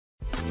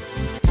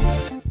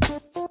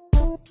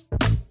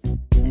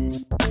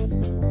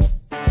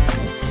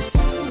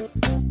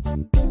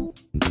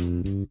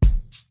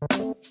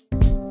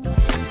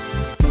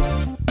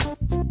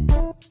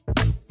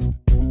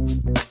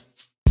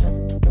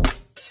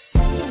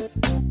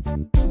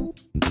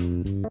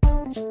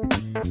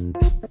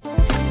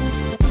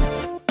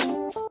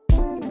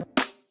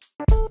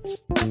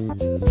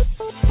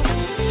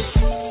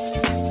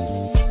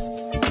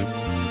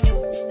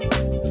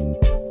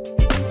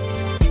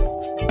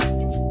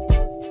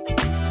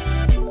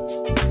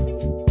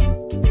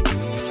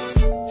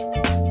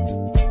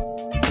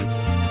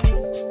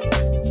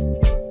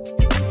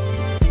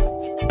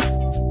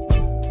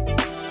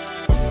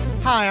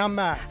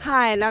back.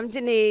 Hi, and I'm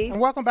Denise. And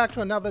welcome back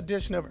to another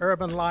edition of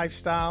Urban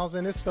Lifestyles,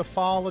 and it's the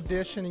fall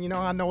edition. And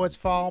I know it's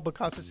fall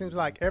because it seems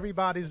like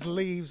everybody's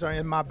leaves are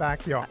in my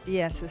backyard.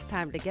 Yes, it's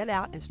time to get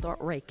out and start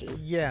raking.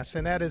 Yes,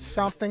 and that is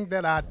something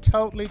that I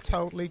totally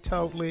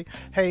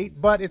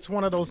hate, but it's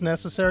one of those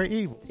necessary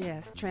evils.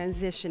 Yes,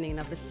 transitioning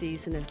of the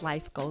season as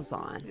life goes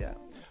on. Yeah.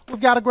 We've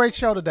got a great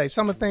show today.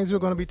 Some of the things we're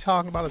going to be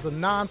talking about is a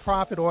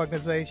nonprofit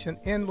organization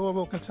in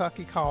Louisville,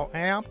 Kentucky called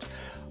Amped.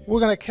 We're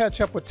going to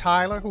catch up with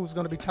Tyler, who's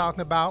going to be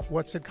talking about,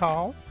 what's it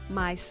called?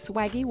 My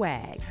Swaggy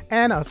Wag.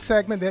 And a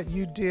segment that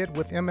you did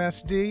with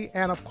MSD.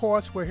 And of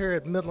course, we're here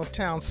at Middle of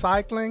Town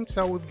Cycling,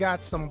 so we've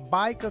got some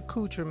bike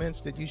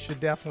accoutrements that you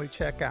should definitely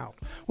check out.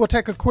 We'll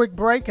take a quick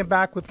break and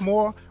back with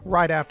more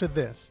right after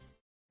this.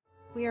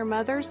 We are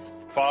mothers,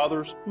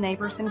 fathers,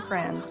 neighbors, and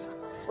friends.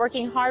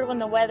 Working hard when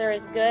the weather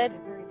is good,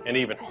 and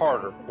even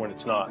harder when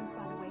it's not.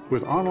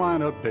 With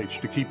online updates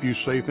to keep you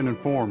safe and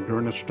informed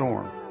during the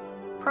storm.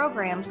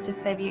 Programs to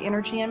save you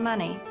energy and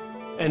money.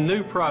 And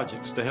new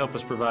projects to help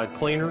us provide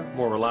cleaner,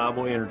 more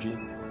reliable energy.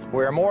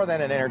 We're more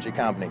than an energy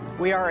company.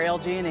 We are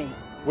LG&E.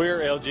 We're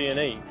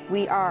LG&E.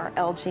 We are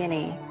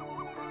LG&E.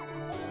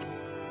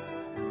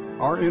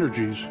 Our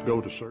energies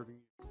go to serving.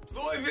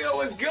 Louisville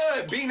was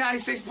good.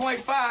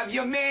 B96.5.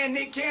 Your man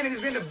Nick Cannon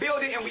is in the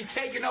building, and we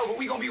taking over.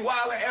 We gonna be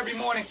wilding every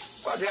morning.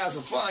 About to have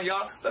some fun,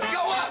 y'all. Let's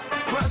go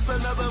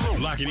up.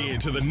 Locking in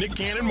to the Nick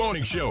Cannon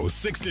Morning Show,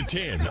 6 to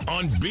 10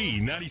 on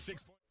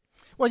B96.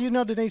 Well,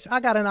 Denise, I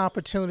got an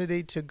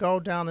opportunity to go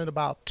down at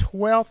about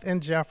 12th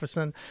and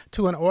Jefferson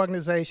to an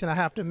organization I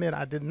have to admit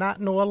I did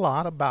not know a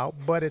lot about,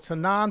 but it's a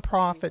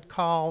nonprofit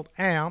called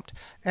Amped,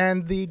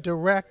 and the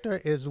director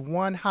is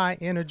one high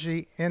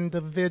energy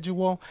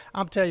individual.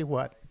 I'll tell you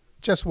what.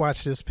 Just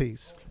watch this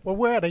piece. Well,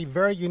 we're at a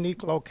very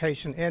unique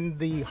location in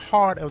the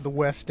heart of the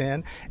West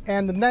End,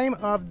 and the name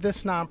of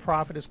this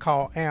nonprofit is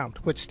called AMPed,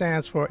 which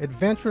stands for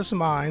Adventurous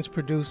Minds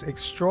Produce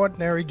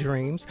Extraordinary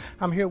Dreams.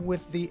 I'm here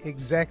with the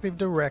executive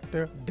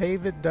director,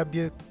 David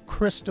W.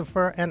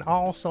 Christopher, and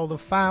also the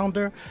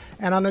founder.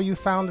 And I know you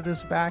founded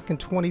this back in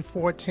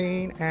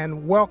 2014,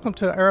 and welcome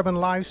to Urban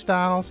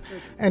Lifestyles.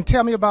 And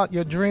tell me about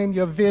your dream,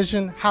 your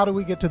vision. How do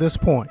we get to this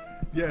point?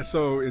 Yeah,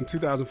 so in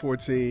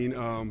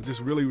 2014, just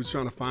really was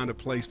trying to find a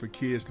place for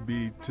kids to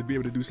be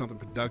able to do something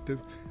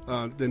productive.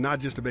 Then not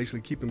just to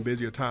basically keep them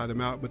busy or tire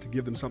them out, but to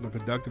give them something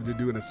productive to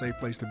do in a safe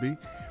place to be.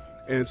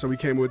 And so we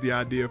came up with the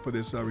idea for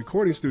this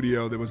recording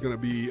studio that was going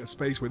to be a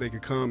space where they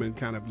could come and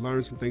kind of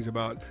learn some things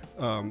about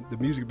the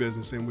music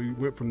business. And we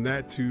went from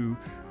that to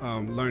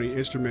learning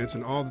instruments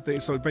and all the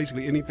things. So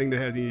basically anything that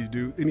had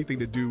anything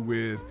to do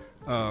with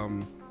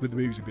the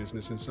music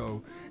business.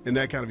 And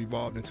that kind of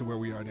evolved into where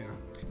we are now.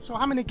 So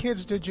how many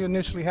kids did you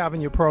initially have in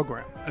your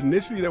program?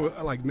 Initially, there were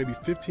like maybe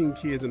 15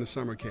 kids in the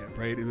summer camp,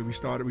 right? And we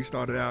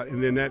started out,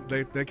 and then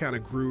that kind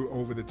of grew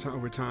over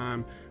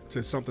time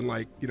to something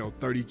like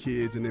 30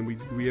 kids, and then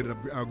we ended up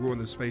outgrowing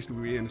the space that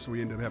we were in, so we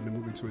ended up having to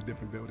move into a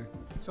different building.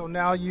 So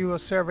now you are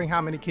serving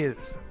how many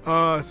kids?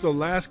 So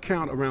last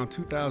count around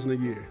 2,000 a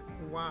year.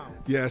 Wow.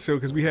 Yeah, so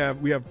because we have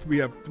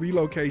 3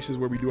 locations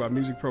where we do our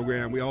music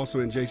program. We also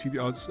in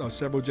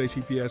several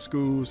JCPS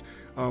schools.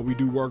 We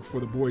do work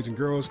for the Boys and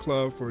Girls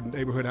Club, for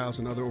Neighborhood House,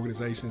 and other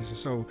organizations. And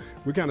so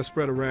we're kind of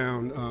spread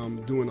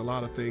around doing a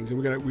lot of things.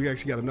 And we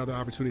actually got another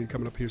opportunity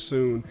coming up here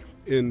soon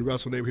in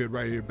Russell neighborhood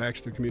right here,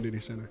 Baxter Community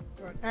Center.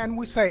 And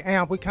we say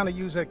AMP, we kind of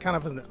use that kind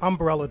of an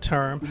umbrella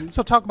term. Mm-hmm.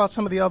 So talk about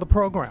some of the other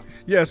programs.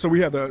 Yeah, so we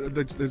have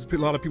there's a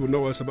lot of people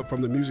know us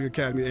from the Music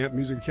Academy, AMP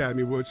Music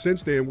Academy. Well,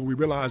 since then, what we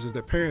realized is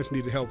that parents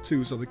needed help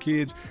too. So the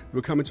kids who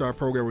were coming to our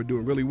program were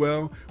doing really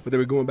well, but they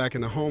were going back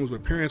into homes where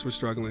parents were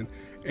struggling.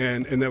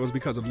 And that was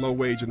because of low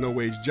wage or no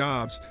wage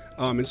jobs.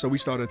 And so we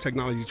started a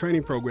technology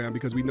training program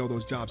because we know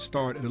those jobs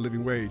start at a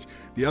living wage.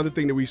 The other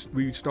thing that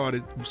we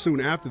started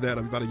soon after that,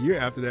 about a year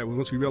after that, was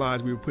once we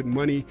realized we were putting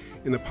money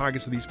in the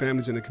pockets of these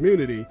families in the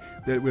community,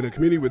 that when a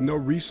community with no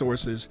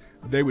resources,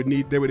 they would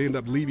end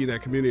up leaving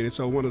that community. And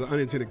so one of the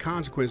unintended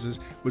consequences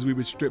was we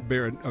would strip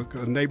bare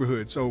a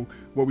neighborhood. So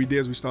what we did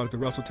is we started the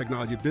Russell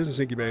Technology Business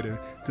Incubator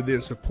to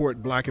then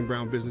support Black and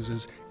brown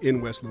businesses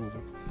in West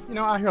Louisville.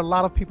 I hear a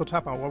lot of people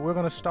talk about, well, we're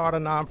going to start a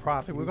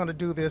nonprofit, we're going to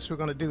do this, we're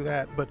going to do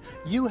that, but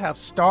you have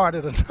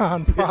started a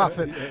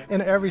nonprofit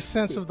in every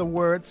sense of the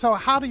word. So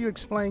how do you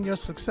explain your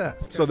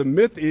success? So the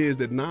myth is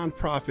that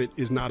nonprofit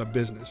is not a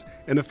business.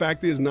 And the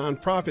fact is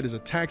nonprofit is a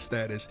tax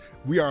status.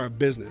 We are a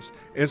business.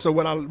 And so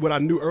what I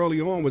knew early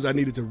on was I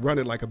needed to run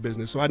it like a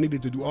business. So I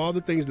needed to do all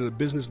the things that a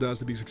business does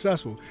to be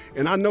successful.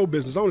 And I know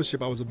business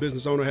ownership. I was a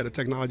business owner, had a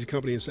technology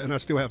company, and I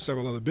still have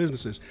several other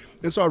businesses.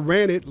 And so I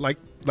ran it like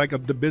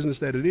the business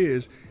that it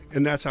is,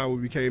 and that's how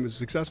we became as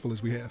successful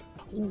as we have.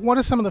 What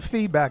is some of the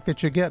feedback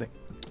that you're getting?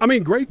 I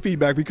mean, great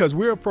feedback, because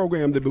we're a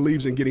program that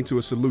believes in getting to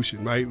a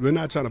solution, right? We're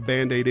not trying to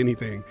band-aid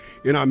anything.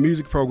 In our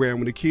music program,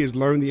 when the kids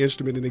learn the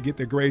instrument and they get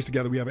their grades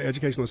together, we have an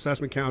educational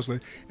assessment counselor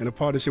and a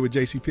partnership with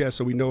JCPS,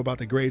 so we know about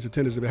the grades,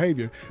 attendance, and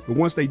behavior. But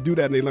once they do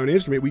that and they learn the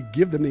instrument, we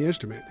give them the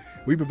instrument.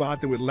 We provide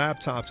them with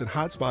laptops and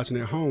hotspots in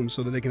their homes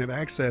so that they can have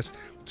access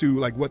to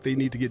like what they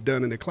need to get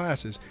done in their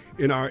classes.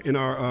 In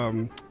our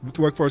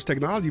workforce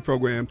technology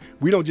program,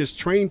 we don't just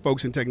train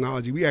folks in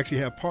technology. We actually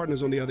have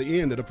partners on the other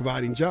end that are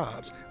providing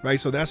jobs, right?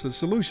 So that's the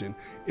solution.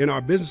 In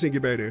our business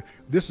incubator,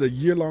 this is a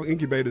year-long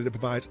incubator that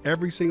provides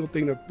every single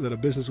thing that a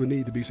business would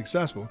need to be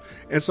successful.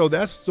 And so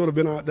that's sort of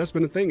been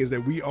the thing, is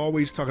that we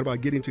always talk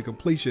about getting to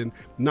completion,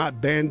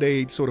 not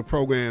Band-Aid sort of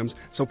programs,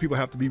 so people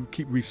have to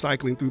keep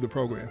recycling through the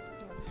program.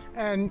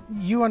 And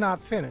you are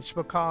not finished,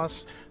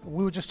 because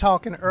we were just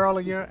talking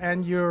earlier,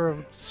 and you're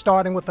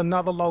starting with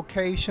another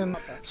location.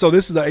 So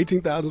this is an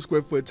 18,000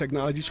 square foot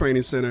technology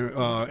training center,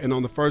 and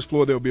on the first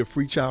floor there will be a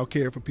free child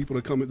care for people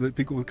to come.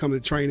 People will come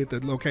to train at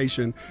the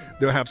location.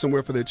 They'll have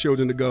somewhere for their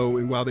children to go,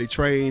 and while they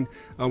train,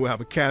 we'll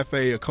have a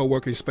cafe, a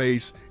co-working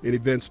space, an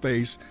event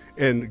space,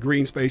 and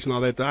green space and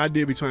all that. The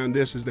idea behind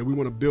this is that we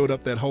want to build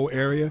up that whole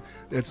area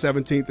at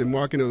 17th and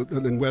Market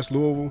in West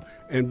Louisville,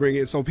 and bring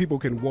it so people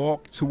can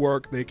walk to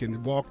work, they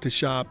can walk to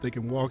shop, they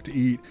can walk to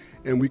eat,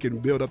 and we can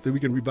build up, that we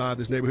can revive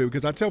this neighborhood.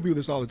 Because I tell people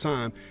this all the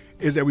time,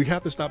 is that we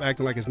have to stop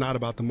acting like it's not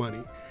about the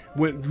money.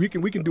 When we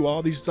can do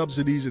all these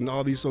subsidies and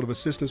all these sort of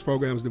assistance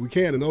programs that we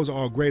can, and those are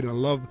all great, and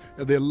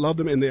they love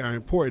them, and they are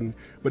important.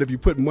 But if you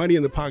put money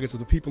in the pockets of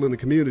the people in the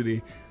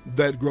community,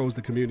 that grows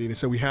the community. And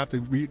so we have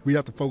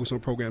to focus on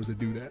programs that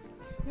do that.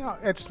 You know,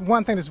 it's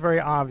one thing that's very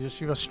obvious.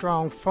 You're a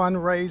strong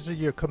fundraiser,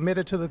 you're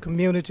committed to the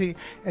community,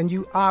 and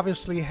you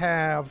obviously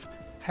have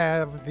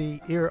the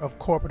ear of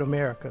corporate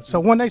America. So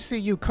when they see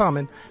you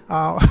coming,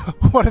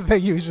 what do they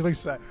usually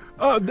say?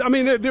 I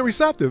mean, they're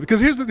receptive,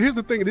 because here's the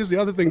thing. This is the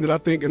other thing that I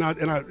think, and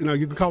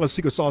you can call it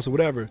secret sauce or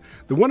whatever.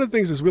 One of the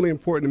things that's really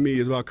important to me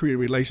is about creating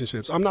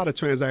relationships. I'm not a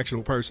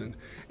transactional person,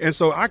 and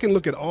so I can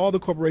look at all the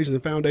corporations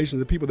and foundations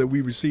and people that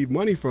we receive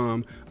money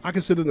from. I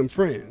consider them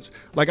friends.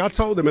 Like I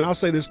told them, and I'll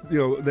say this,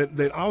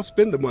 that I'll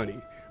spend the money.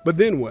 But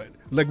then what?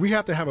 Like, we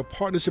have to have a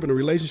partnership and a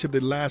relationship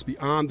that lasts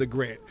beyond the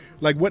grant.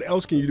 Like, what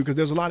else can you do? Because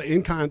there's a lot of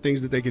in-kind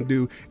things that they can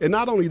do. And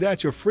not only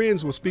that, your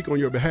friends will speak on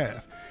your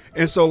behalf.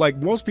 And so, like,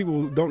 most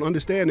people don't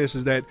understand this,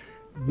 is that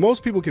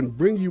most people can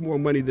bring you more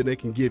money than they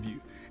can give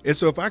you. And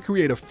so if I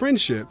create a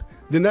friendship,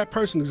 then that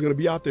person is going to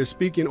be out there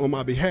speaking on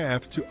my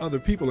behalf to other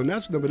people, and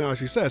that's the banana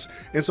success.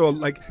 And so,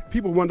 like,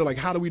 people wonder, like,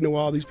 how do we know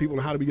all these people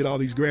and how do we get all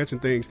these grants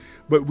and things?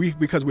 But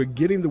because we're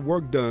getting the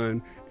work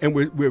done, and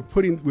we're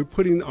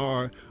putting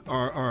our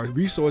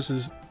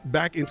resources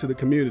back into the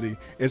community.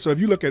 And so if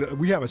you look at it,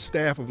 we have a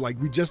staff of, like,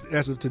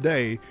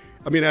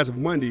 as of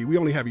Monday, we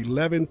only have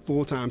 11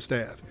 full-time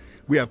staff.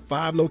 We have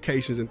 5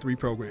 locations and 3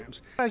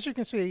 programs. As you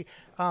can see,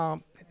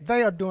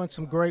 they are doing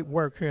some great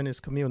work here in this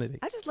community.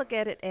 I just look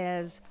at it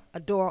as a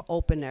door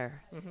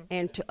opener,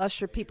 and to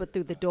usher people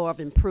through the door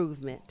of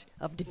improvement,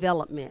 of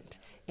development,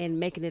 and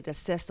making it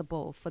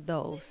accessible for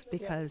those,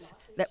 because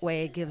that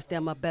way it gives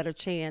them a better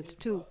chance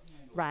to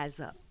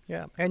rise up.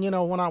 Yeah, and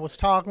when I was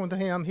talking to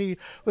him, he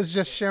was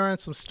just sharing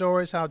some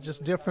stories how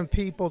just different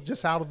people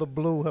just out of the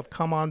blue have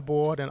come on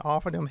board and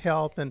offered him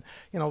help, and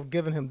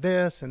giving him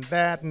this and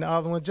that and the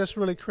other one, just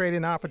really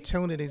creating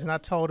opportunities. And I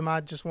told him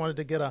I just wanted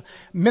to get a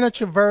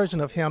miniature version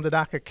of him that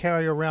I could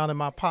carry around in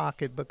my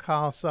pocket,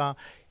 because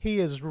he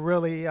is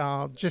really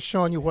just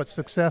showing you what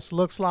success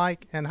looks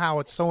like and how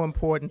it's so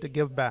important to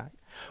give back.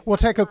 We'll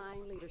take a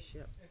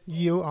Leadership.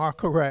 You are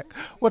correct.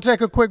 We'll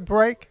take a quick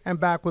break and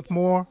back with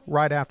more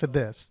right after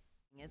this.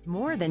 Is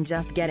more than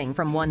just getting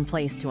from one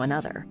place to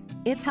another.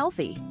 It's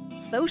healthy,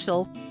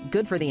 social,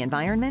 good for the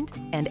environment,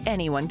 and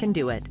anyone can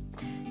do it.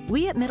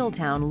 We at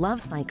Middletown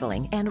love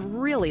cycling and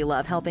really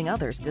love helping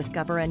others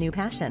discover a new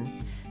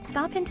passion.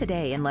 Stop in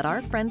today and let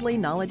our friendly,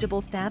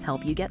 knowledgeable staff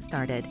help you get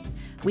started.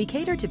 We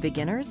cater to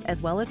beginners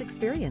as well as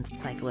experienced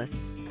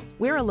cyclists.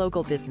 We're a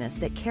local business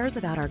that cares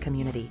about our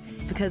community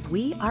because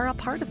we are a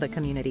part of the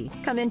community.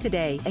 Come in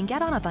today and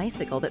get on a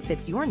bicycle that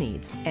fits your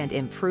needs and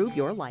improve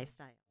your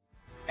lifestyle.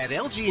 At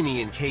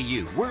LG&E and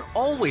KU, we're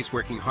always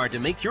working hard to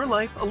make your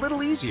life a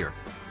little easier,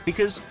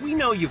 because we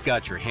know you've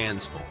got your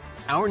hands full.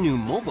 Our new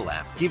mobile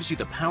app gives you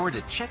the power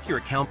to check your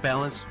account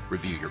balance,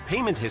 review your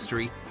payment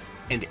history,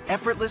 and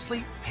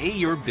effortlessly pay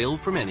your bill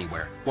from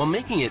anywhere, while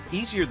making it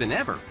easier than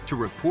ever to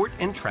report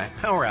and track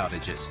power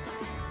outages.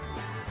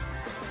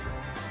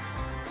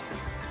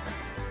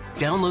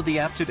 Download the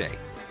app today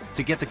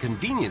to get the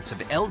convenience of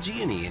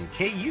LG&E and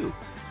KU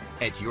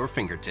at your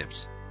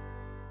fingertips.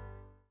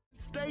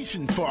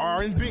 Station for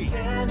R&B.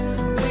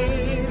 Can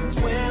we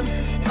swim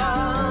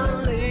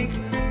a lake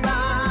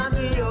by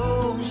the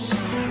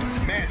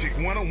ocean? Magic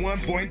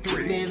 101.3.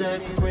 Give me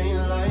that green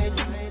light.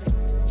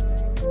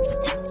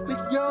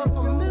 With your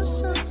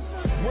permission.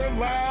 We're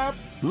live,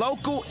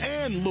 local,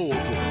 and Louisville.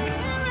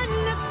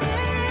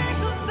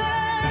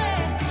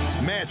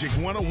 Magic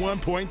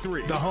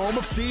 101.3, the home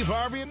of Steve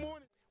Harvey and Morning.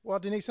 Well,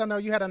 Denise, I know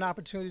you had an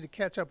opportunity to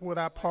catch up with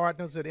our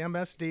partners at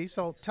MSD,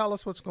 so tell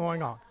us what's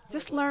going on.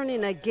 Just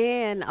learning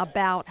again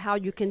about how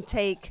you can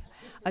take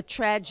a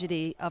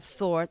tragedy of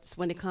sorts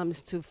when it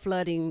comes to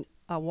flooding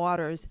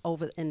waters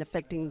over and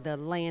affecting the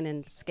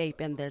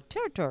landscape and the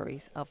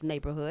territories of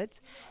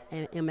neighborhoods.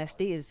 And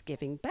MSD is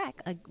giving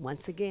back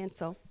once again,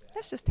 so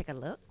let's just take a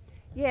look.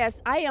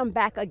 Yes, I am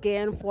back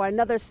again for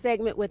another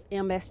segment with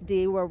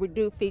MSD where we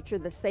do feature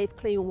the safe,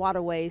 clean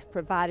waterways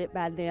provided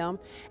by them.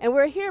 And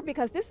we're here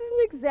because this is an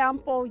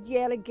example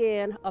yet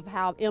again of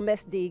how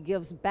MSD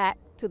gives back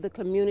to the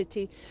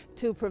community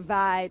to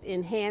provide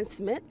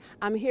enhancement.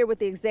 I'm here with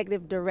the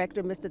Executive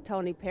Director, Mr.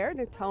 Tony Parrott.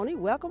 And Tony,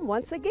 welcome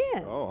once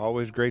again. Oh,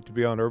 always great to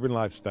be on Urban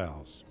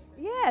Lifestylez.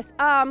 Yes,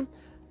 I'm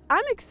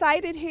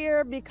excited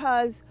here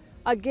because,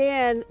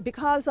 again,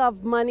 because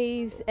of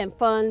monies and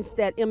funds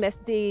that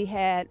MSD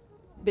had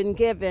been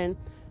given,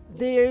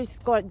 there's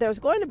going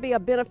to be a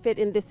benefit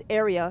in this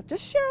area.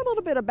 Just share a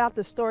little bit about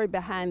the story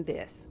behind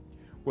this.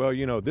 Well,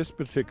 you know, this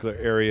particular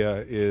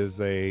area is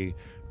a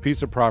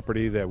piece of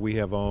property that we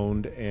have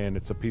owned, and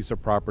it's a piece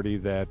of property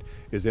that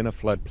is in a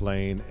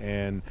floodplain.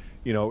 And,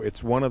 you know,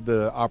 it's one of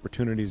the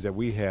opportunities that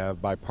we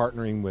have by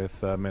partnering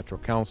with Metro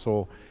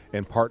Council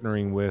and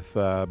partnering with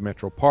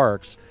Metro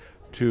Parks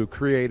to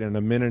create an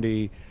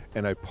amenity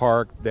and a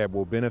park that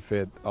will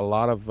benefit a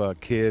lot of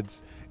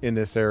kids in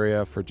this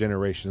area for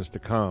generations to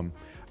come.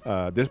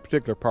 This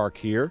particular park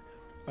here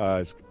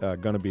is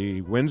going to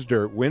be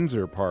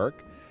Windsor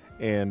Park,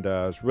 and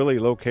it's really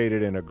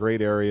located in a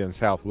great area in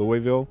South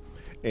Louisville,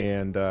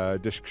 and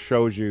just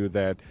shows you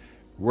that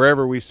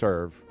wherever we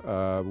serve,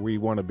 we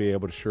want to be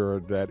able to ensure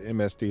that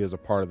MSD is a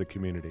part of the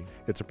community.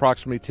 It's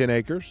approximately 10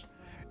 acres,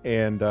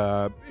 and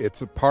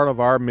it's a part of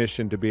our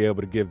mission to be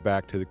able to give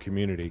back to the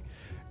community.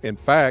 In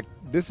fact,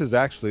 this is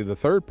actually the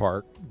third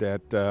park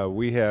that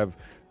we have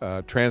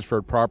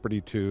transferred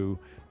property to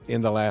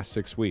in the last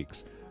 6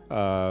 weeks.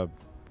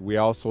 We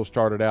also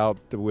started out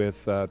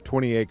with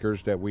 20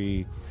 acres that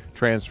we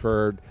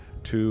transferred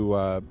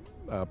to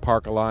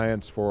Park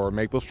Alliance for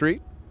Maple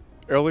Street.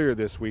 Earlier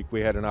this week, we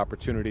had an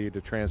opportunity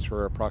to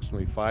transfer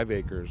approximately 5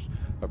 acres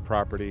of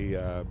property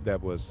that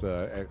was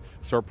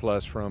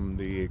surplus from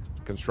the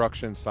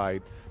construction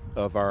site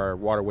of our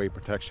waterway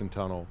protection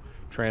tunnel,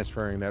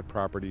 transferring that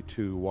property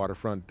to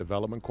Waterfront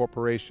Development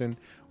Corporation,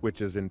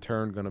 which is in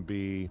turn going to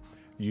be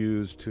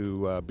used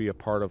to be a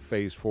part of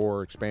Phase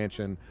 4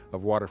 expansion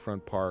of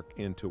Waterfront Park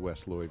into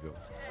West Louisville.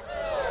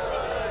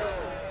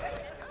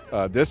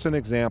 This is an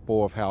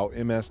example of how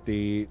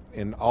MSD,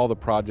 in all the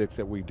projects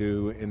that we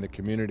do in the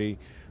community,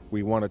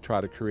 we want to try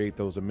to create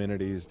those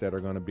amenities that are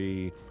going to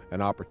be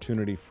an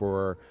opportunity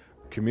for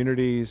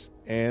communities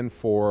and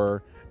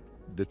for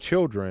the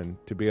children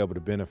to be able to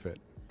benefit.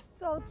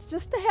 So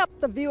just to help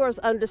the viewers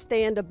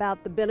understand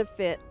about the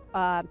benefit,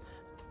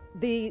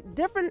 the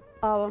different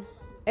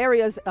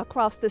areas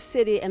across the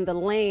city and the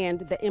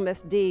land that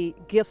MSD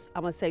gives,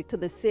 I'm going to say, to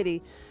the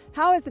city,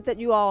 how is it that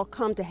you all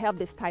come to have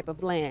this type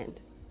of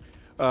land?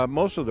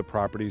 Most of the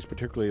properties,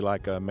 particularly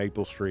like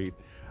Maple Street,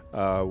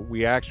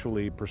 we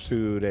actually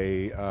pursued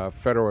a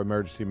federal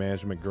emergency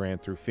management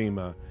grant through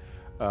FEMA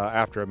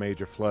after a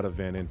major flood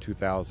event in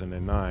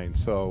 2009.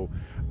 So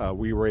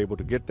we were able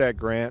to get that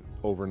grant,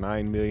 over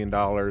 $9 million,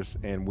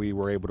 and we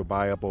were able to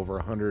buy up over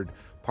 100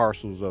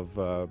 parcels of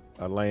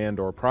land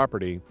or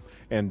property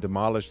and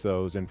demolish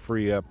those and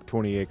free up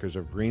 20 acres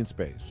of green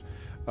space.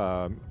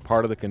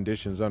 Part of the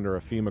conditions under a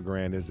FEMA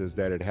grant is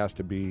that it has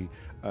to be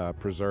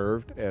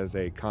preserved as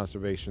a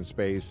conservation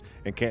space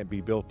and can't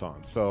be built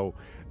on. So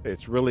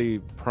it's really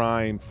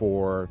prime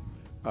for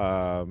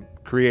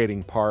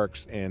creating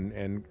parks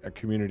and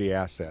community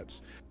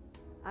assets.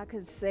 I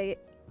could say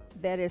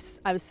that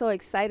I'm so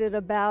excited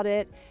about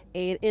it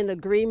and in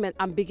agreement.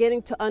 I'm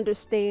beginning to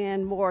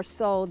understand more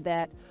so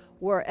that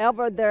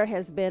wherever there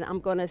has been, I'm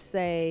going to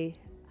say,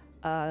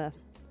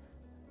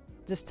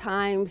 just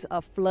times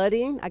of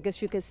flooding, I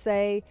guess you could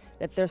say,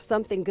 that there's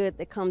something good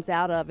that comes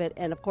out of it.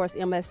 And of course,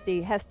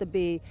 MSD has to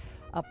be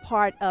a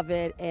part of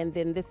it, and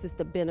then this is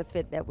the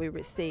benefit that we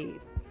receive.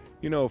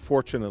 You know,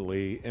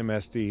 fortunately,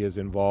 MSD is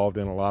involved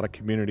in a lot of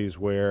communities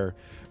where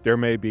there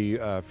may be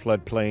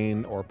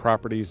floodplain or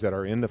properties that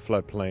are in the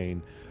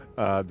floodplain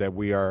that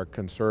we are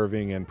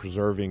conserving and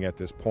preserving at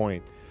this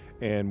point.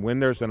 And when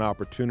there's an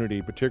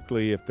opportunity,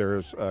 particularly if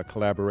there's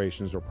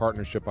collaborations or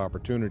partnership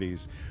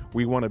opportunities,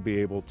 we want to be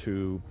able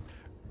to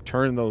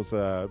turn those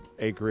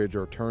acreage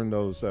or turn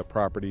those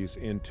properties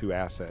into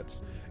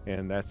assets.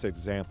 And that's an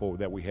example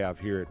that we have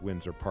here at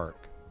Windsor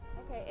Park.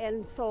 Okay,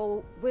 and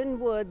so when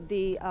would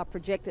the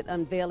projected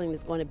unveiling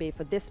is going to be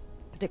for this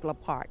particular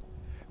park?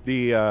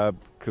 The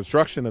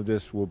construction of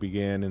this will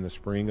begin in the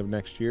spring of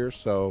next year,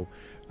 so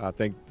I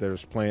think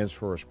there's plans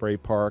for a spray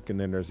park, and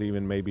then there's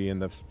even maybe in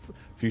the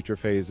future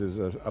phases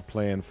a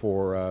plan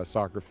for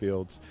soccer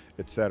fields,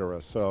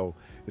 etc. So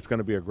it's going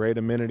to be a great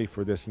amenity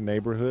for this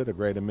neighborhood, a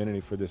great amenity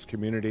for this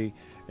community,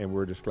 and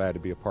we're just glad to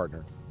be a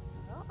partner.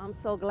 Well, I'm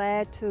so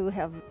glad to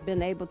have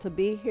been able to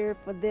be here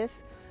for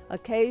this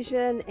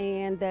occasion,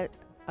 and that,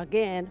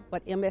 again,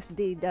 what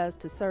MSD does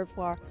to serve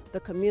for the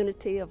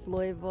community of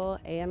Louisville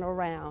and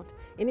around.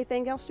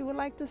 Anything else you would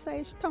like to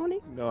say, Tony?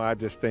 No, I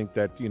just think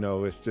that, you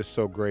know, it's just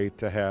so great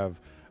to have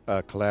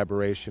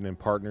collaboration and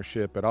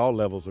partnership at all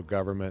levels of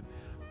government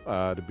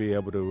to be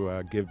able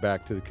to give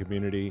back to the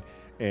community.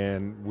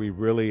 And we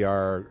really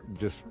are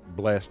just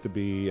blessed to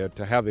be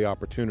to have the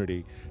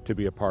opportunity to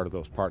be a part of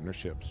those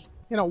partnerships.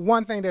 You know,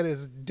 one thing that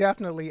is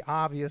definitely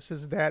obvious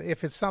is that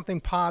if it's something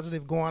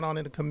positive going on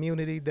in the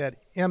community, that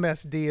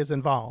MSD is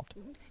involved.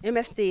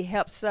 MSD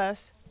helps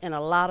us in a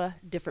lot of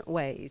different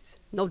ways,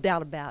 no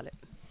doubt about it.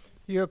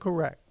 You're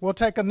correct. We'll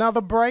take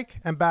another break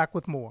and back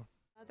with more.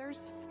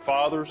 Mothers,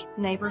 Fathers,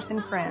 neighbors,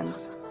 and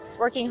friends.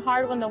 Working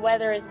hard when the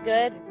weather is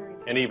good.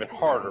 and even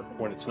harder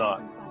when it's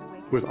not.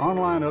 With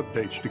online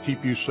updates to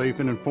keep you safe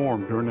and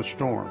informed during a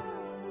storm.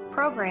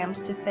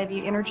 Programs to save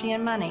you energy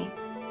and money.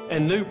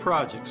 And new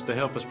projects to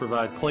help us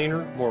provide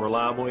cleaner, more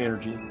reliable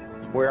energy.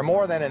 We're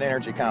more than an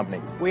energy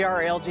company. We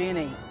are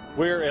LG&E.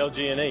 We're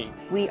LG&E.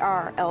 We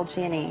are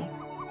LG&E.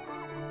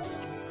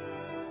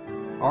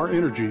 Our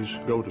energies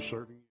go to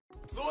serving.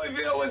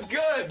 Louisville was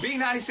good.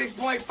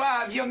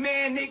 B96.5. Your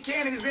man Nick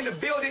Cannon is in the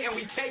building and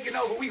we taking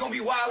over. We gonna be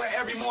wilding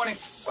every morning.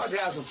 About to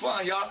have some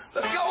fun, y'all.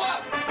 Let's go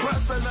up.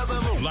 Press another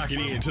move. Lock it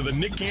in to the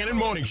Nick Cannon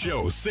Morning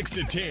Show, 6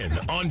 to 10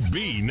 on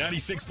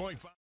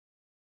B96.5.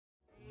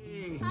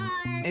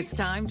 Hi. It's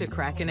time to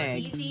crack an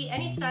egg. Easy,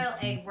 any style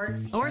egg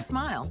works here. Or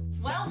smile.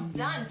 Well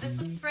done,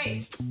 this looks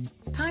great.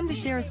 Time to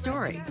share a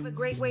story. I have a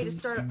great way to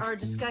start our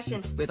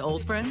discussion. With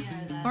old friends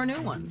or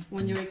new ones.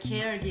 When you're a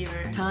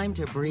caregiver. Time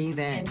to breathe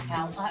in. And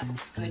count up.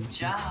 Good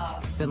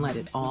job. Then let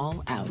it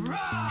all out.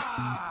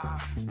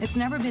 It's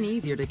never been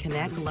easier to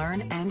connect,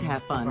 learn, and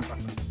have fun.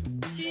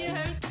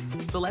 Cheers.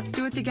 So let's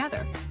do it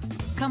together.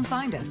 Come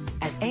find us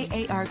at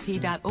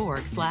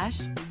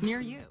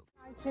aarp.org/near-you.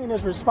 COVID-19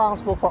 is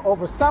responsible for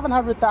over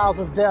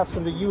 700,000 deaths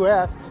in the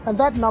U.S., and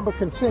that number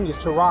continues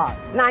to rise.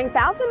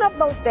 9,000 of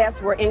those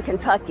deaths were in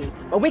Kentucky,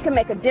 but we can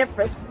make a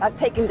difference by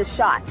taking the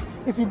shot.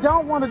 If you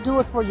don't want to do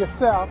it for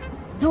yourself,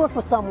 do it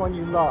for someone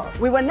you love.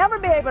 We will never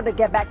be able to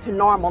get back to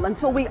normal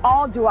until we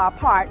all do our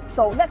part,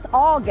 so let's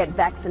all get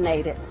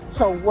vaccinated.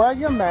 So wear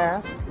your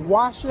mask,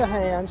 wash your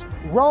hands,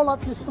 roll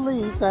up your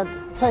sleeves, and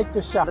take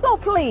the shot. So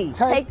please,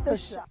 take the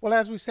shot. Well,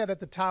 as we said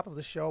at the top of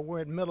the show, we're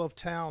in middle of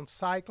town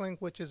cycling,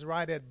 which is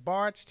right at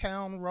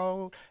Bardstown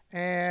Road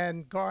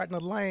and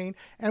Gardner Lane,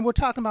 and we're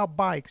talking about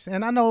bikes.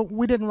 And I know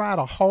we didn't ride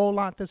a whole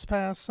lot this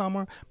past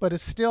summer, but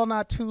it's still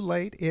not too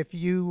late if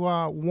you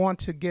want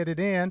to get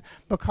it in,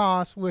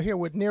 because we're here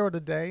with Nira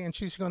today, and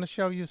she's going to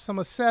show you some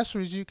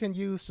accessories you can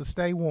use to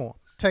stay warm.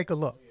 Take a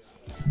look.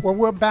 Well,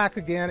 we're back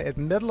again at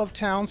Middle of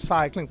Town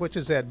Cycling, which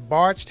is at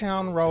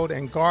Bardstown Road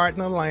and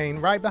Gardner Lane,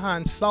 right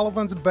behind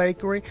Sullivan's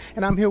Bakery.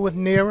 And I'm here with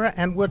Nira,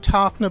 and we're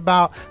talking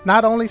about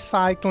not only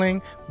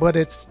cycling, but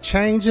it's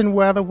changing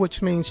weather,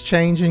 which means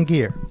changing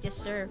gear. Yes,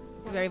 sir.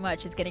 Very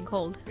much. It's getting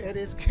cold. It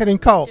is getting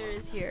cold. Winter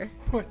is here.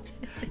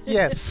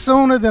 Yes,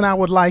 sooner than I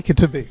would like it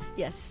to be.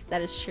 Yes,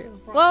 that is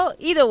true. Well,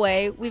 either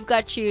way, we've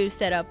got you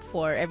set up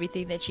for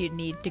everything that you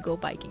need to go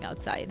biking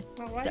outside.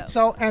 All right.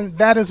 So, and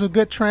that is a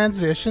good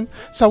transition.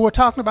 So we're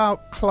talking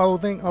about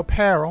clothing,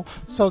 apparel.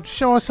 So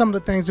show us some of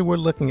the things that we're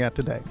looking at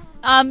today.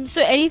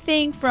 So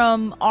anything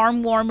from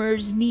arm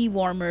warmers, knee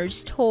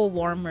warmers, toe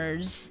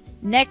warmers,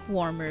 neck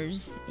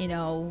warmers, you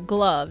know,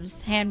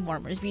 gloves, hand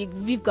warmers.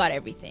 We've got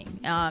everything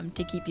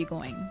to keep you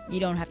going. You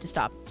don't have to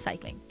stop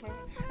cycling.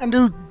 And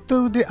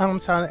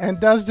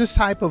does this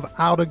type of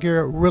outer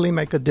gear really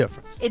make a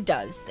difference? It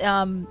does.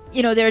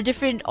 You know, there are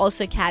different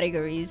also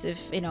categories.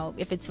 If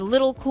it's a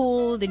little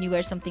cool, then you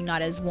wear something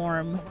not as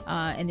warm,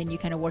 and then you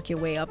kind of work your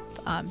way up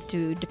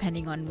to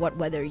depending on what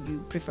weather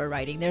you prefer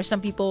riding. There are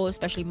some people,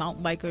 especially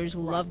mountain bikers,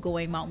 who love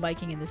going mountain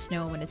biking in the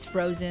snow when it's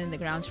frozen, the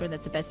ground's frozen.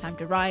 That's the best time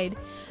to ride.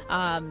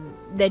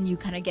 Then you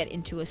kind of get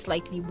into a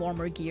slightly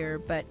warmer gear,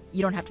 but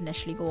you don't have to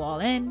necessarily go all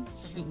in.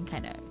 You can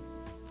kind of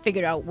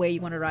figure out where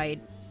you want to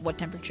ride, what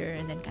temperature,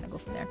 and then kind of go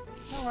from there.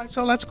 All right,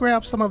 so let's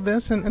grab some of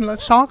this and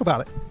let's talk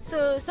about it.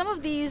 So some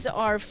of these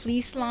are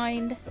fleece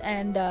lined,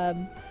 and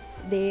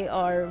they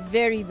are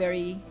very,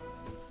 very,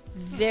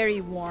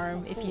 very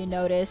warm, if you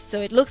notice. So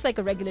it looks like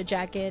a regular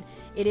jacket.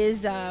 It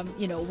is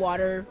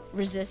water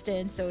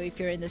resistant, so if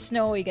you're in the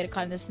snow, you get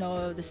caught in the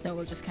snow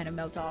will just kind of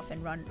melt off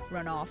and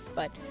run off,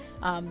 but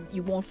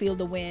you won't feel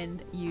the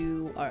wind.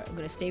 You are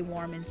going to stay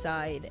warm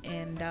inside,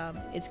 and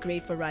it's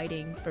great for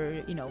riding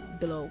for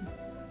below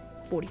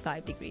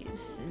 45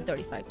 degrees and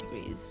 35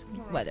 degrees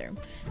weather.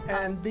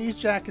 And these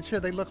jackets here,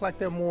 they look like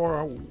they're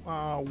more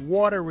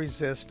water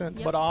resistant,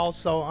 yep, but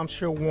also I'm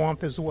sure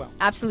warmth as well.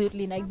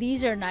 Absolutely. Like,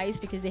 these are nice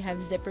because they have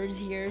zippers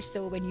here,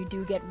 so when you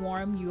do get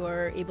warm, you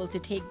are able to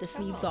take the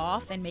sleeves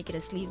off and make it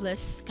a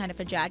sleeveless kind of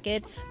a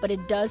jacket, but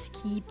it does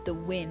keep the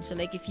wind. So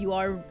like if you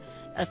are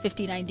a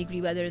 59-degree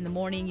weather in the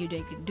morning, you're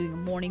doing a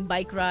morning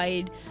bike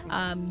ride,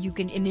 you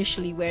can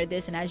initially wear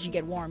this, and as you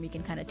get warm, you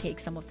can kind of take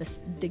some of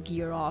the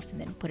gear off and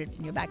then put it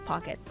in your back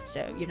pocket,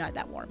 so you're not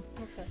that warm.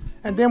 Okay.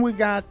 And then we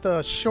got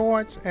the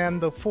shorts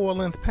and the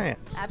full-length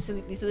pants.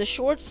 Absolutely. So the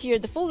shorts here,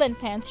 the full-length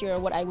pants here are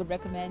what I would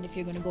recommend if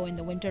you're going to go in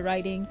the winter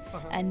riding,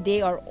 and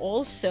they are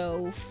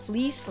also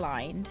fleece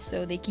lined,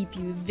 so they keep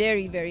you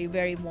very, very,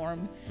 very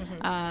warm,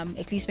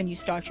 at least when you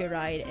start your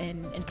ride,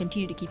 and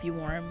continue to keep you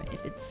warm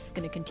if it's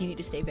going to continue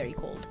to stay very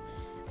cold.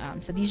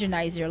 So these are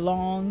nice. They're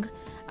long.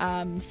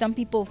 Some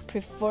people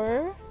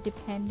prefer,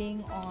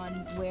 depending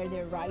on where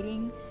they're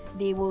riding,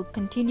 they will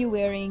continue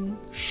wearing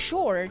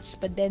shorts,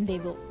 but then they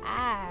will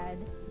add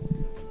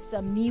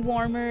some knee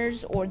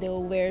warmers, or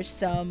they'll wear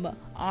some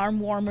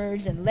arm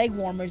warmers and leg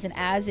warmers, and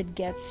as it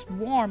gets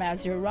warm,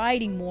 as you're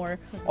riding more,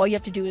 all you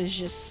have to do is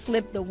just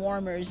slip the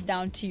warmers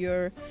down to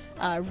your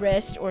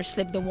wrist, or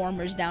slip the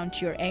warmers down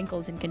to your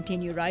ankles and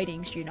continue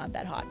riding so you're not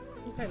that hot.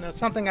 Okay, now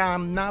something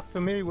I'm not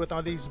familiar with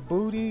are these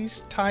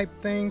booties type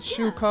things,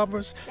 shoe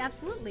covers.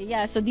 Absolutely,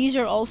 yeah. So these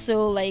are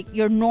also like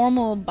your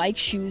normal bike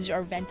shoes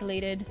are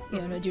ventilated,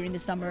 during the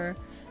summer,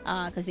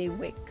 because they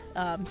wick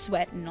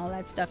sweat and all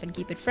that stuff and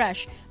keep it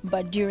fresh.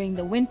 But during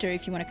the winter,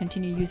 if you want to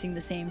continue using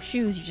the same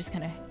shoes, you just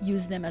kind of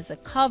use them as a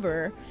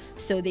cover,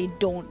 so they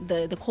don't,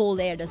 the cold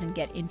air doesn't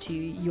get into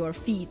your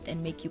feet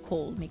and make you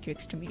cold, make your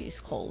extremities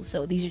cold.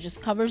 So these are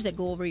just covers that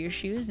go over your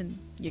shoes, and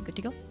you're good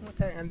to go.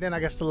 Okay, and then I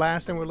guess the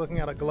last thing we're looking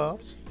at are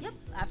gloves. Yep,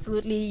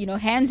 absolutely.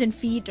 Hands and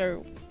feet are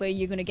where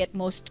you're going to get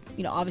most,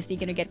 obviously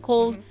going to get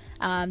cold.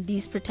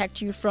 These protect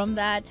you from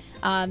that.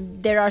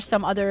 There are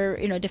some other,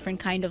 different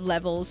kind of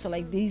levels. So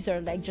like these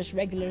are like just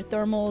regular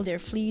thermal, they're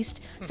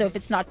fleeced. So if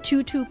it's not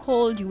too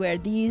cold, you wear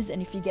these.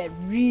 And if you get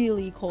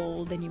really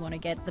cold, then you want to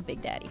get the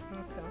Big Daddy.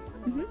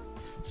 Okay.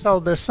 So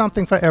there's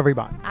something for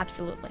everybody.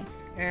 Absolutely.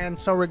 And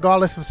so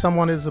regardless if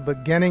someone is a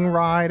beginning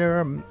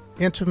rider,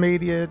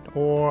 intermediate,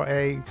 or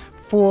a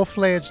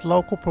full-fledged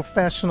local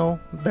professional,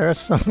 there's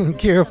some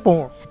gear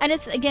for them. And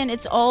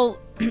it's all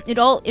it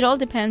all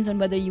depends on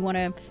whether you want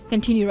to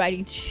continue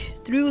riding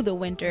through the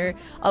winter.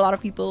 A lot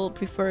of people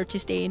prefer to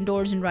stay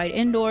indoors and ride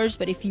indoors,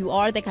 but if you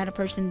are the kind of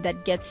person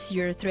that gets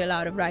your thrill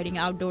out of riding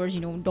outdoors,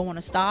 don't want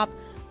to stop,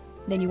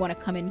 then you want to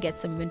come and get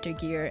some winter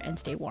gear and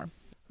stay warm.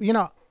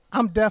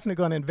 I'm definitely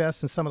going to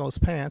invest in some of those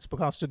pants,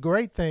 because the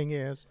great thing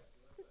is,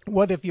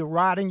 whether if you're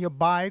riding your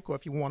bike, or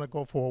if you want to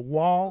go for a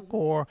walk,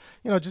 or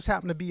just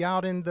happen to be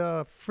out in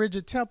the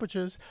frigid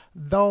temperatures,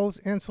 those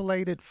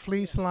insulated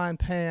fleece-lined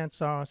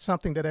pants are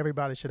something that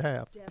everybody should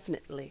have.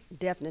 Definitely.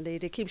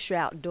 It keeps you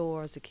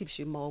outdoors, it keeps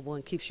you mobile,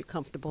 and keeps you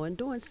comfortable in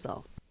doing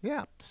so.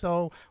 Yeah,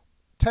 so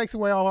takes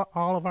away all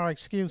of our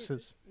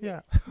excuses. Yeah.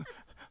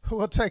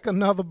 We'll take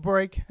another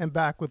break and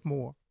back with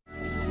more.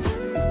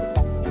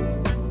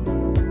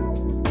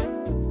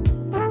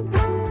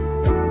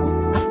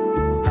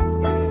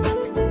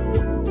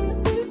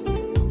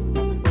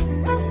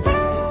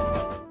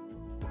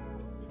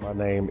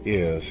 My name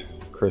is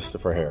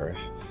Christopher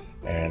Harris,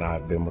 and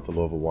I've been with the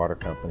Louisville Water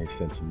Company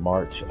since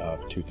March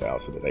of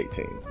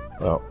 2018.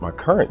 Well, my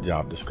current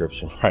job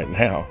description right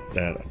now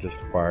that I just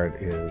acquired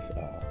is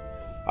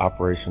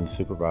operations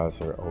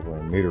supervisor over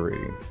in meter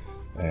reading,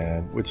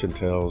 and which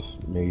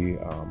entails me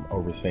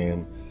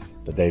overseeing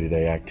the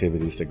day-to-day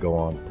activities that go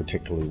on,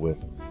 particularly with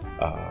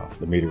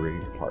the meter reading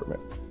department.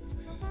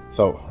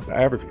 So the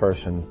average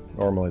person,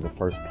 normally the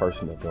first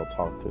person that they'll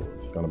talk to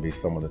is going to be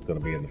someone that's going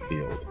to be in the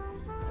field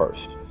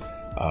first.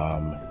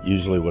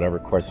 Usually whatever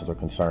questions or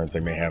concerns they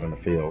may have in the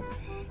field,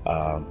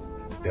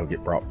 they'll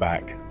get brought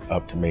back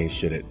up to me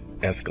should it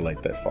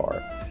escalate that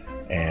far.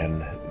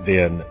 And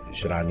then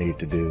should I need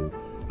to do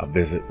a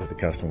visit with the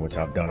customer, which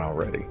I've done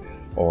already,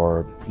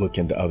 or look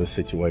into other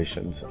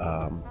situations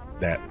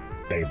that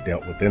they've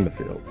dealt with in the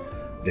field,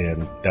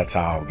 then that's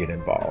how I'll get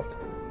involved.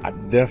 I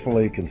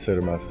definitely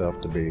consider myself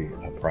to be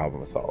a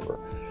problem solver.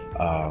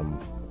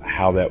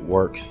 How that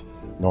works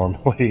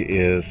normally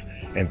is,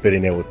 and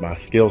fitting in with my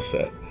skill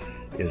set,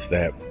 is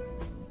that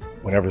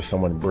whenever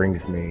someone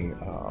brings me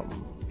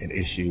an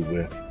issue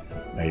with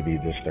maybe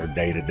just their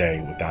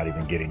day-to-day without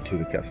even getting to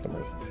the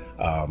customers,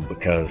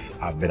 because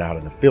I've been out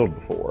in the field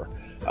before,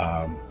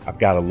 I've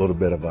got a little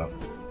bit of a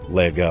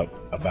leg up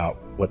about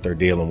what they're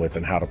dealing with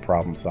and how to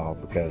problem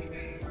solve, because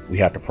we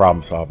have to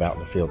problem solve out in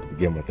the field to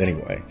begin with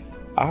anyway.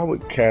 I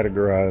would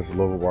categorize the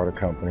Louisville Water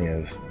Company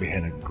as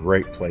being a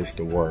great place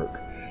to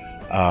work,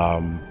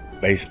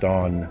 based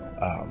on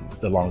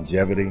the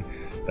longevity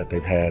that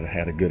they've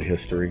had a good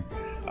history.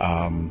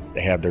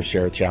 They have their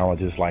share of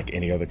challenges like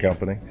any other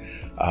company.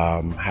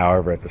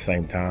 However, at the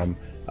same time,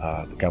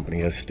 the company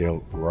is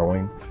still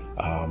growing.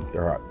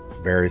 There are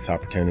various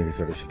opportunities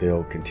that are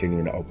still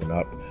continuing to open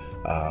up.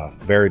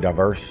 Very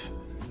diverse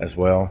as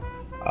well.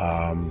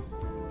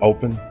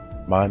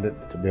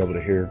 Open-minded to be able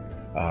to hear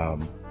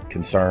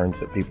concerns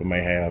that people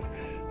may have,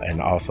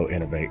 and also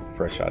innovate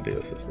fresh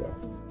ideas as well.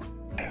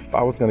 If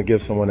I was going to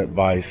give someone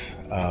advice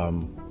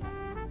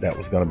that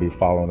was going to be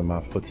following in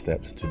my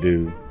footsteps to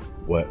do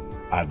what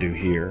I do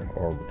here,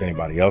 or what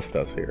anybody else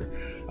does here,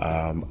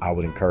 I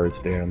would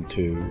encourage them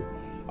to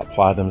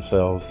apply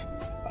themselves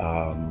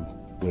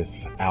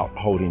without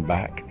holding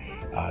back,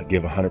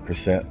 give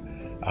 100%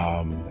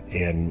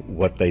 in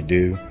what they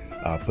do,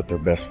 put their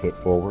best foot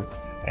forward.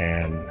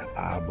 And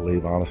I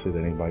believe honestly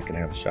that anybody can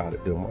have a shot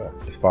at doing well.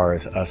 As far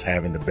as us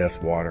having the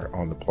best water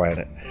on the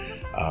planet,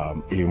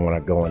 even when I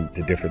go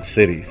into different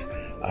cities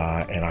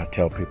and I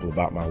tell people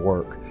about my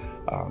work,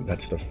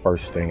 that's the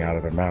first thing out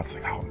of their mouths.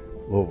 Like, oh,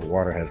 Louisville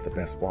Water has the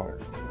best water.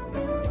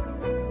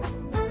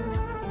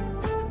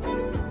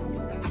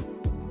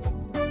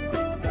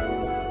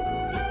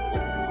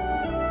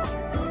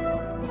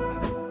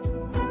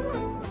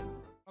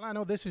 Well, I know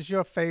know this is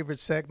your favorite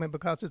segment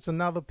because it's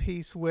another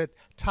piece with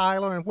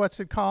Tyler, and what's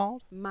it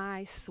called?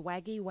 My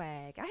Swaggy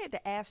Wag. I had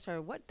to ask her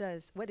what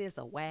is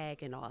a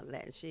wag and all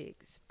that, and she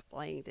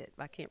explained it.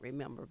 I can't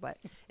remember, but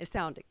it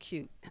sounded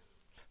cute.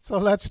 So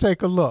let's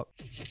take a look.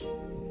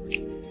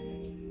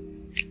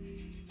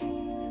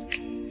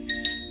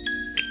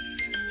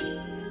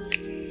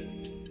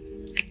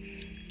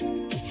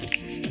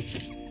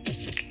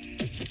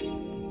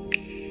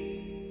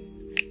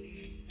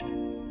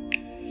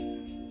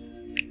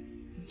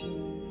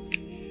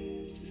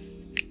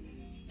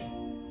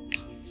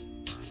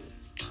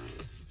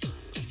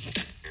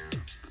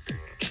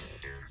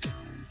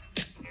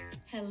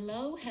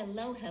 Hello,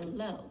 hello,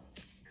 hello.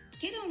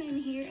 Get on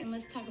in here and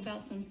let's talk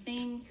about some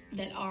things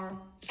that are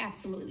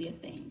absolutely a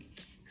thing.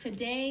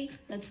 Today,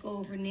 let's go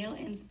over nail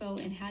inspo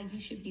and how you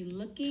should be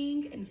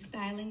looking and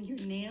styling your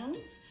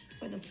nails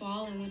for the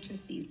fall and winter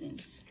season.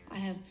 I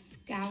have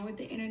scoured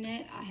the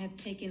internet. I have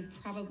taken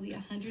probably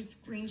 100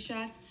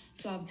 screenshots,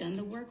 so I've done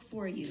the work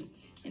for you.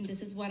 And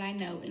this is what I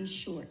know in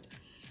short.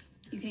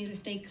 You can either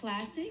stay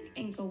classic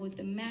and go with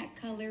the matte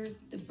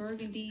colors, the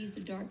burgundies,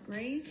 the dark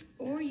grays,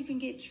 or you can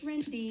get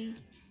trendy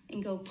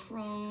and go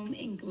chrome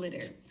and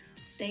glitter.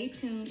 Stay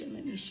tuned and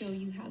let me show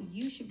you how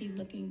you should be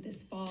looking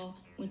this fall,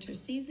 winter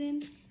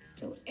season.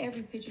 So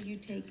every picture you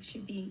take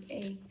should be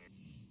a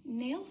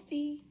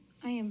nail-fee.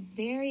 I am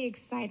very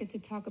excited to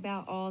talk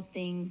about all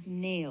things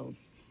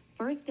nails.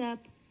 First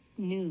up,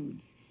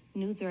 nudes.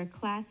 Nudes are a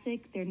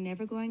classic. They're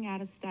never going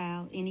out of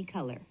style, any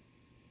color.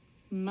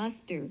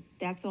 Mustard,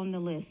 that's on the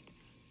list.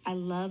 I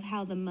love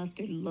how the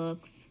mustard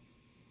looks.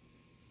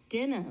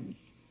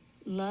 Denims.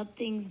 Love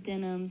things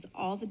denims,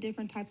 all the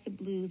different types of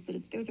blues, but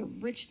if there's a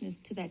richness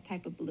to that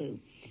type of blue.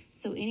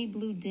 So any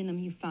blue denim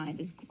you find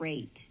is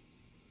great.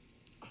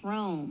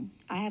 Chrome.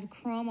 I have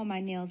chrome on my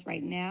nails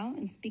right now.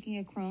 And speaking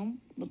of chrome,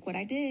 look what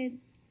I did.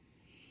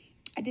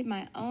 I did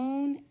my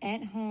own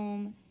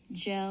at-home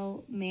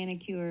gel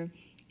manicure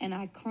and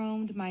I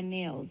chromed my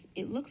nails.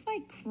 It looks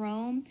like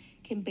chrome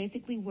can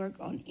basically work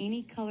on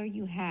any color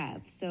you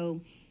have.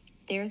 So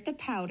there's the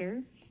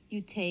powder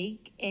you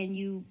take and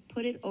you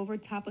put it over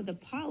top of the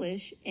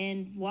polish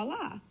and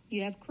voila,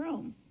 you have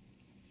chrome.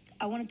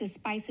 I wanted to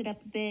spice it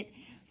up a bit,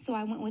 so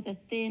I went with a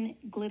thin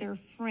glitter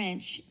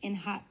French in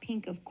hot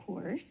pink, of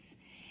course.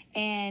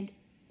 And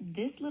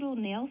this little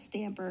nail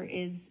stamper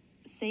is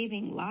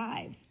saving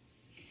lives.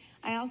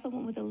 I also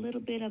went with a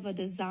little bit of a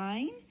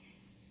design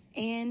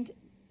and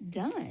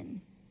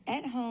done.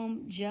 At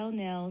home, gel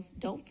nails,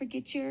 don't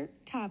forget your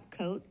top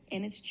coat,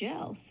 and it's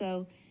gel.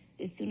 So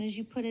as soon as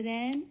you put it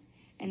in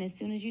and as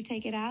soon as you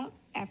take it out,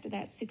 after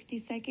that 60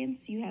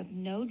 seconds, you have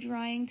no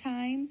drying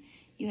time,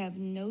 you have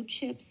no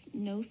chips,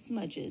 no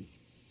smudges.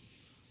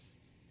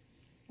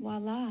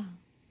 Voila.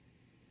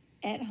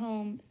 At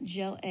home,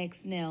 Gel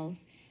X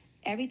nails.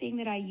 Everything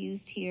that I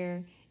used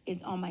here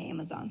is on my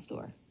Amazon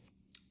store.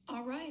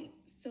 All right.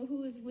 So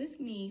who is with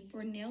me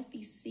for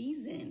nail-fee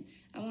season?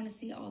 I want to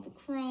see all the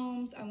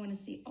chromes. I want to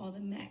see all the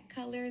matte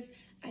colors.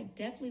 I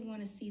definitely want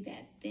to see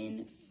that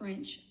thin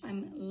French.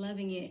 I'm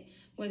loving it.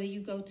 Whether you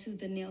go to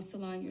the nail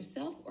salon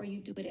yourself or you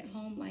do it at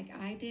home like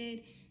I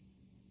did,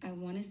 I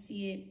want to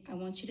see it. I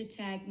want you to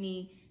tag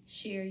me,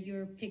 share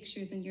your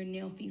pictures and your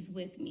nail-fees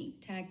with me.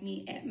 Tag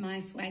me at My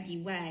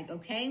Swaggy Wag,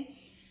 okay?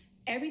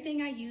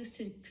 Everything I use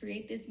to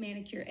create this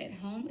manicure at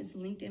home is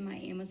linked in my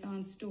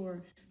Amazon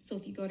store. So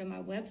if you go to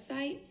my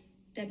website,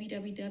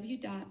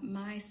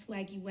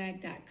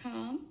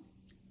 www.myswaggywag.com,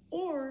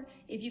 or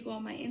if you go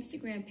on my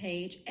Instagram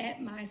page at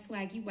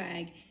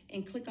myswaggywag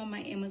and click on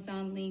my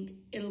Amazon link,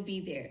 it'll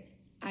be there.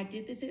 I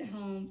did this at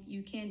home.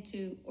 You can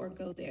too, or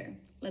go there.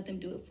 Let them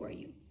do it for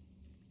you.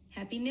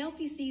 Happy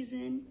nail-fee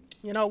season.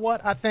 You know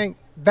what? I think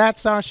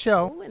that's our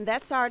show. And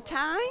that's our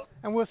time.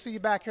 And we'll see you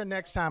back here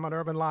next time on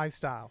Urban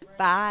Lifestyle.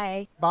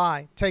 Bye.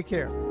 Bye. Take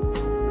care.